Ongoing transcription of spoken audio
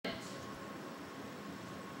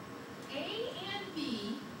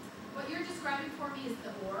describing for me is the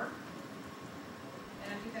or. And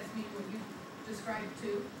I think that's maybe what you described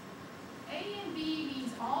too. A and B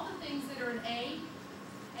means all the things that are in A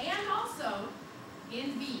and also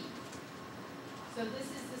in B. So this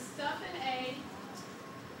is the stuff in A.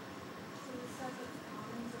 So the stuff that's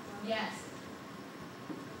common is above. Yes.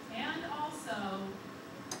 And also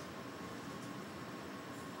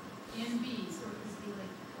in B. So it must be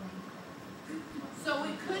like So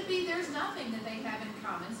it could be there's nothing that they have in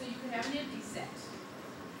common, so you could have an empty set.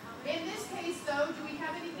 In this case, though, do we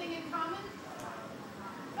have anything in common?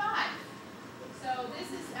 5. So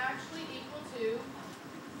this is actually equal to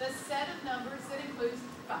the set of numbers that includes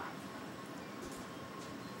 5.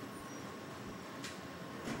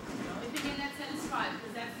 The only thing in that set is 5,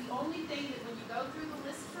 because that's the only thing that when you go through the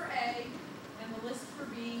list for A and the list for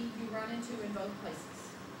B, you run into in both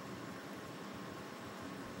places.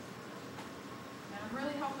 And I'm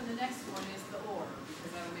really hoping the next one is the or,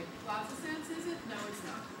 because that'll make lots of sense, is it? No, it's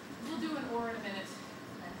not. We'll do an or in a minute.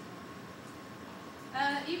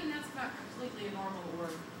 Even that's not completely a normal or.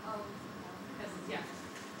 oh. Because it's, yeah.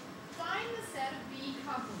 Find the set of B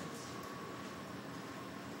complements.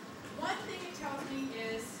 One thing it tells me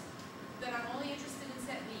is that I'm only interested in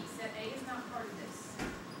set B. Set A is not part of this.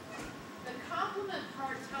 The complement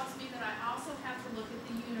part tells me that I also have to look at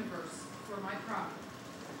the universe for my problem.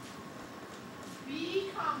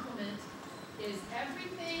 B complement is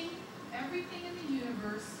everything in the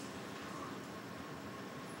universe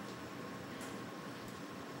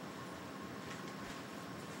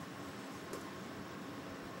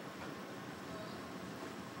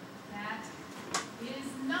that is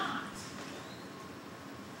not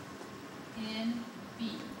in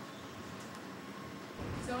B.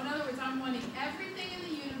 So in other words, I'm wanting everything in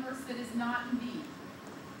the universe that is not in B.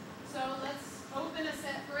 So let's open a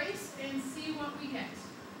set brace and see what we get.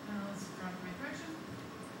 Let's drop my correction.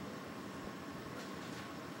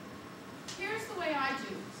 Here's the way I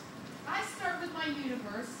do it. I start with my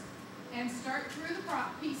universe and start through the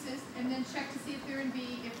pieces and then check to see if they're in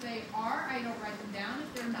B. If they are, I don't write them down.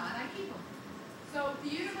 If they're not, I keep them. So the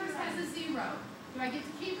universe has a 0. Do I get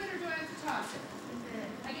to keep it or do I have to toss it?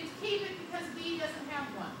 I get to keep it because B doesn't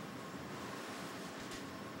have 1.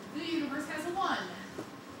 The universe has a 1.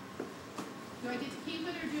 Do I get to keep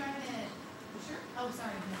it or do I have to edit? Sure? Oh,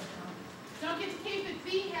 sorry. Don't get to keep it.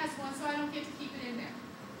 B has 1, so I don't get to keep it in there.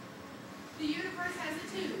 The universe has a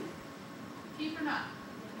 2. Keep or not?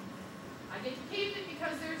 I get to keep it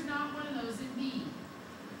because there's not one of those in B.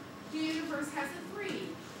 The universe has a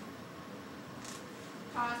 3.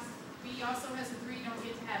 Toss. B also has a 3. Don't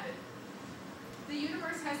get to have it. The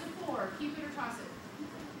universe has a 4. Keep it or toss it?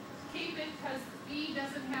 Keep it because B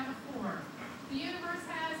doesn't have a 4. The universe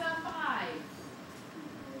has a 5.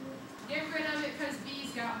 Get rid of it because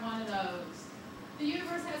B's got one of those. The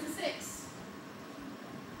universe has a 6.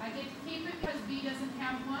 I get to keep it because B doesn't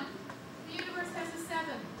have 1. The universe has a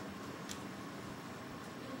 7.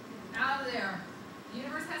 Out of there. The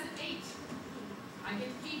universe has an 8. I get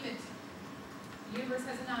to keep it. The universe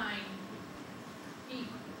has a 9. Keep.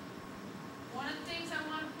 One of the things I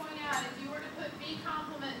want to point out, if you were to put B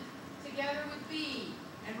complement together with B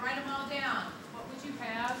and write them all down, what would you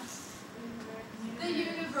have? The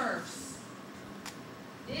universe.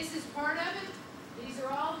 This is part of it. These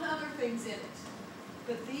are all the other things in it.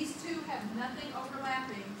 But these two have nothing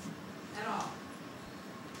overlapping at all.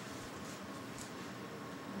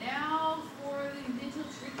 Now for the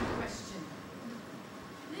little tricky question.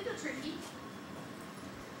 Little tricky.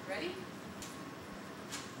 Ready?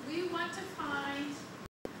 We want to find.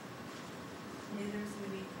 There's going to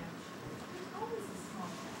be a couch. There's always a small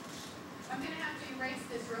couch. I'm going to have to erase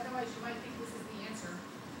this, or otherwise you might think this is the answer.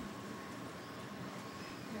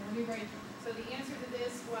 Here, let me write. So the answer to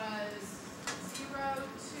this was 0, 2,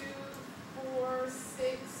 4,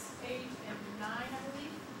 6, 8, and 9, I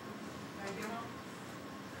believe. Did I get them all?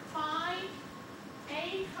 Find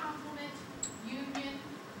A complement union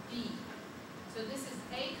B. So this is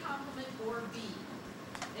A complement or B.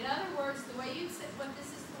 In other words, the way you say what this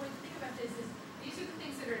is, the way to think about this is these are the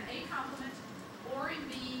things that are in A complement or in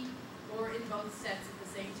B or in both sets at the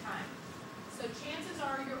same time. So chances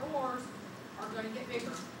are your ors are going to get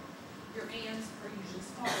bigger. Your ands are usually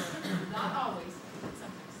smaller. Not always, but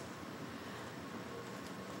sometimes.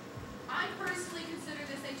 I personally consider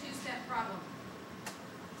this a two-step problem.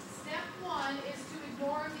 Step 1 is to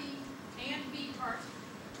ignore the and B part,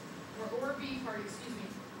 or B part, excuse me,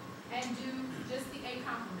 and do just the A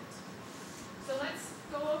complement. So let's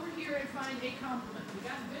go over here and find A complement. We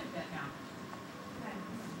got good at that now.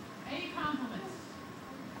 A complement.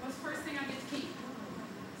 What's the first thing I get to keep?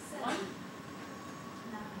 1?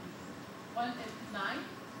 1 and 9? 1,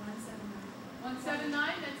 7, 9. 179,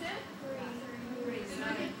 that's it? Three. Did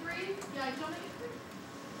I get 3? Yeah, I don't get 3.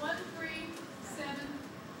 1, 3, 7,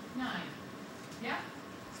 9. Yeah?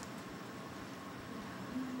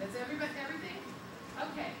 That's everything?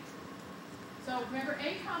 Okay. So remember,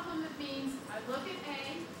 A complement means I look at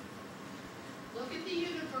A, look at the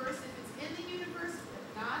universe. If it's in the universe,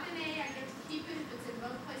 not in A, I get to keep it. If it's in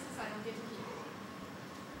both places, I don't get to keep it.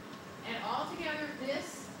 And altogether,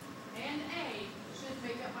 this and A should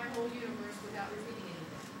make up my whole universe without repeating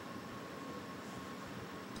anything.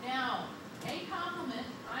 Now, A complement,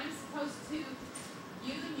 I'm supposed to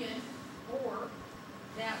union or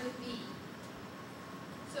that with B.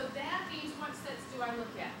 So that means what sets do I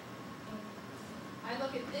look at? I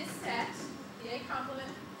look at this set, the A complement,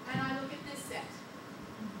 and I look at this set.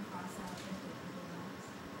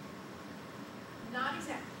 Not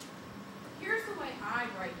exactly. Here's the way I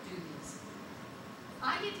do these.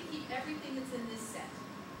 I get to keep everything that's in this set.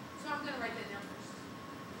 So I'm going to write that down first.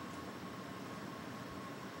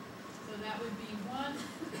 So that would be 1,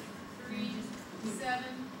 3, 7,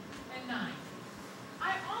 and 9.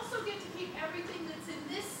 I also get to keep everything that's in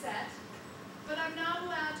this set, but I'm not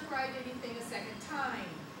allowed to write anything a second time.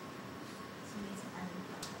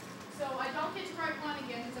 So I don't get to write 1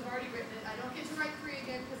 again because I've already written it. I don't get to write 3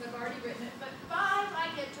 again because I've already written it. But 5 I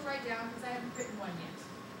get to write down because I haven't written 1 yet.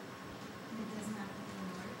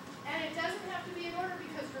 And it doesn't have to be in order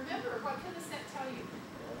because remember, what can the set tell you?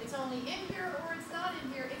 It's only in here or it's not in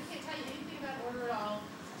here. It can't tell you anything about order at all.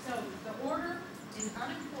 So the order is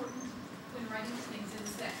unimportant when writing things in the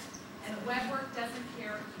set. And web work doesn't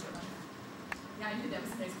care either. Yeah, I knew that was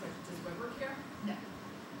the next question. Does web work care? No.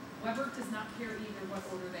 Web work does not care either what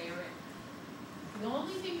order they are in. The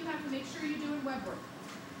only thing you have to make sure you do in web work,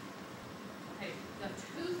 okay, the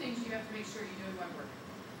 2 things you have to make sure you do in web work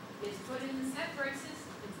is put in the set braces.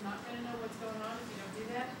 It's not going to know what's going on if you don't do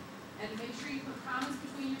that. And make sure you put commas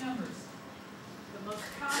between your numbers. The most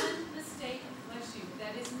common mistake, bless you,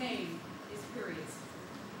 that is made is periods.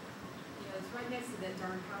 You know, it's right next to that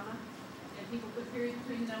darn comma. And people put periods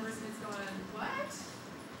between the numbers and it's going, what?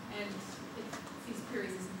 And these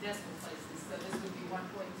periods is decimal places. So this would be 1.3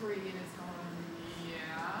 and it's going,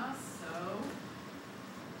 yeah, so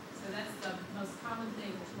that's the most common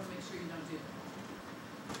thing that you want to make sure you don't do.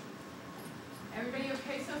 Everybody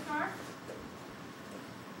okay so far?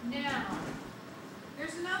 Now,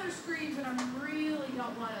 there's another screen, but I really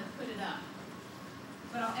don't want to put it up.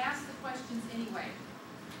 But I'll ask the questions anyway.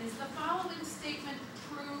 Is the following statement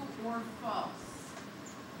true or false?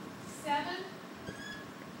 7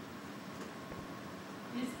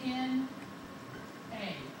 is in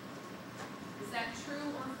A. Is that true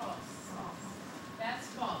or false? False. That's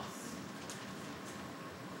false.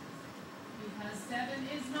 Because 7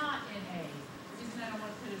 is not in A. The reason I don't want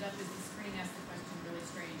to put it up is the screen asked the question really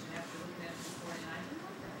strange, and after looking at it this morning, I didn't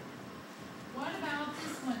like that. What about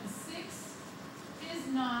this one? 6 is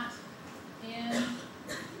not in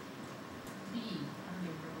B. I don't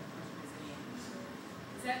even know what the question is in English.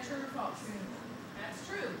 Is that true or false? True. That's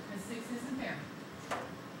true, because 6 isn't there.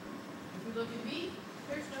 If we look at B,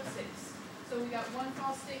 there's no 6. So we got 1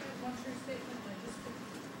 false statement, 1 true statement, and I just put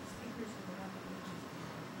speakers in the mouth.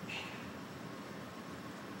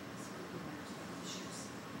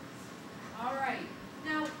 All right.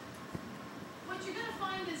 Now, what you're going to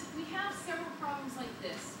find is we have several problems like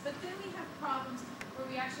this, but then we have problems where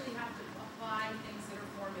we actually have to apply things that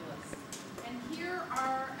are formulas. And here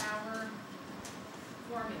are our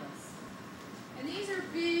formulas. And these are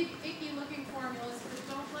big, icky-looking formulas, but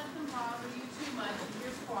don't let them bother you too much, and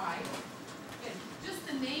here's why. Again, just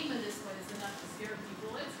the name of this one is enough to scare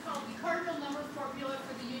people. It's called the cardinal number formula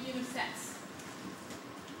for the union of sets.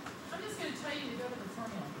 I'm just going to tell you to go to the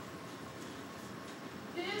formula.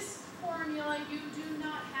 This formula you do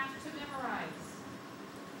not have to memorize.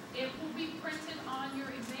 It will be printed on your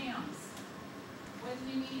exams. When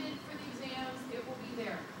you need it for the exams, it will be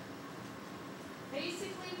there.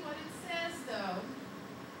 Basically what it says though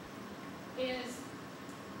is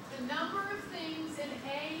the number of things in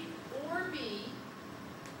A or B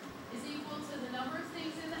is equal to the number of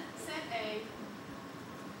things in set A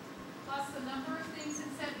plus the number of things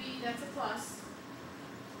in set B, that's a plus,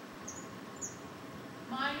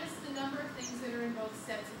 minus the number of things that are in both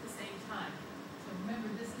sets at the same time. So remember,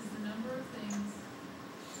 this is the number of things